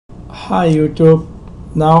Hi YouTube,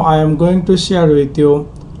 now I am going to share with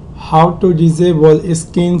you how to disable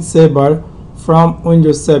Screensaver from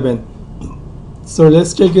Windows 7. So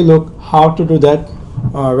let's take a look how to do that.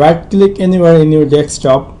 Right click anywhere in your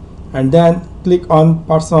desktop and then click on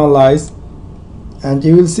Personalize, and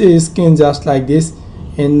you will see a screen just like this.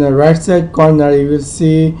 In the right side corner you will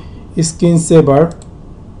see Screensaver.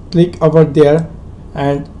 Click over there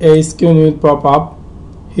and a screen will pop up.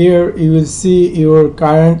 Here you will see your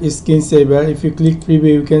current Screensaver. If you click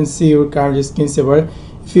preview, you can see your current Screensaver.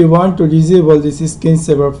 If you want to disable this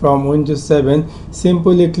Screensaver from Windows 7,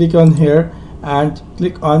 simply click on here and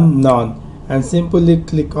click on none, and simply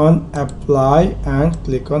click on apply and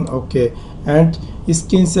click on OK, and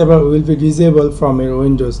Screensaver will be disabled from your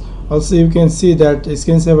Windows. Also you can see that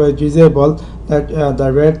Screensaver is disabled, that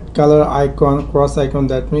the red color icon, cross icon,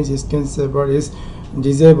 that means Screensaver is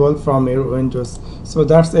disabled from your Windows. So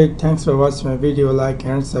that's it. Thanks for watching my video. Like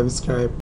and subscribe.